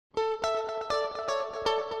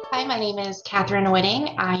Hi, my name is Catherine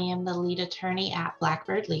Whitting. I am the lead attorney at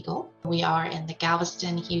Blackbird Legal. We are in the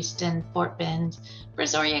Galveston, Houston, Fort Bend,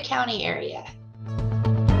 Brazoria County area.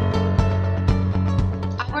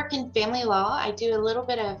 I work in family law. I do a little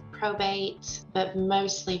bit of probate, but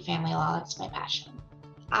mostly family law. That's my passion.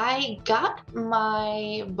 I got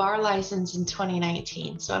my bar license in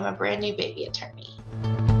 2019, so I'm a brand new baby attorney.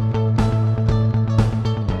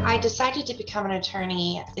 I decided to become an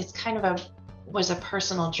attorney. It's kind of was a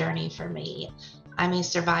personal journey for me. I'm a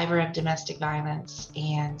survivor of domestic violence,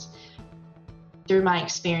 and through my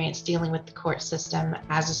experience dealing with the court system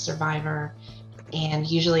as a survivor, and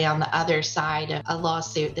usually on the other side of a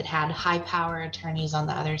lawsuit that had high power attorneys on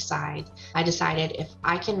the other side, I decided if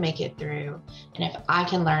I can make it through and if I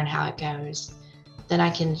can learn how it goes, then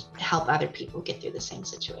I can help other people get through the same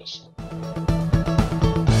situation.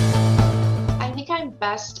 I think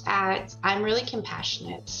I'm really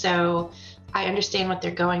compassionate. So I understand what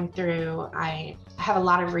they're going through. I have a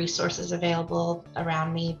lot of resources available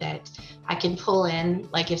around me that I can pull in,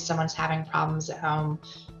 like if someone's having problems at home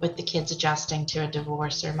with the kids adjusting to a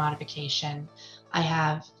divorce or modification. I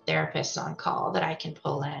have therapists on call that I can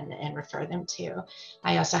pull in and refer them to.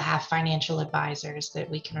 I also have financial advisors that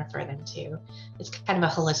we can refer them to. It's kind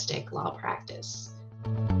of a holistic law practice.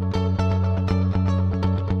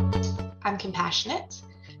 I'm compassionate.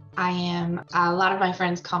 A lot of my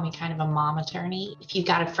friends call me kind of a mom attorney. If you've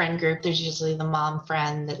got a friend group, there's usually the mom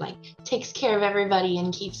friend that takes care of everybody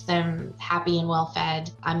and keeps them happy and well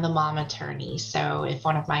fed. I'm the mom attorney. So if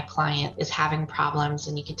one of my clients is having problems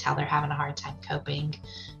and you can tell they're having a hard time coping,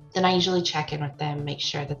 then I usually check in with them, make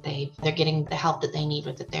sure that they're getting the help that they need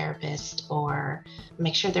with the therapist, or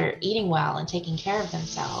make sure they're eating well and taking care of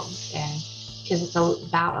themselves. And because it's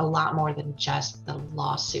about a lot more than just the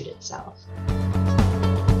lawsuit itself.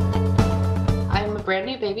 I'm a brand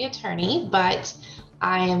new baby attorney, but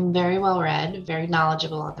I am very well read, very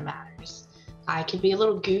knowledgeable on the matters. I can be a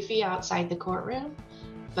little goofy outside the courtroom,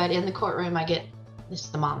 but in the courtroom this is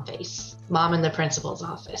the mom face, mom in the principal's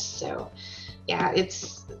office. So yeah,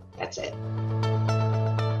 that's it.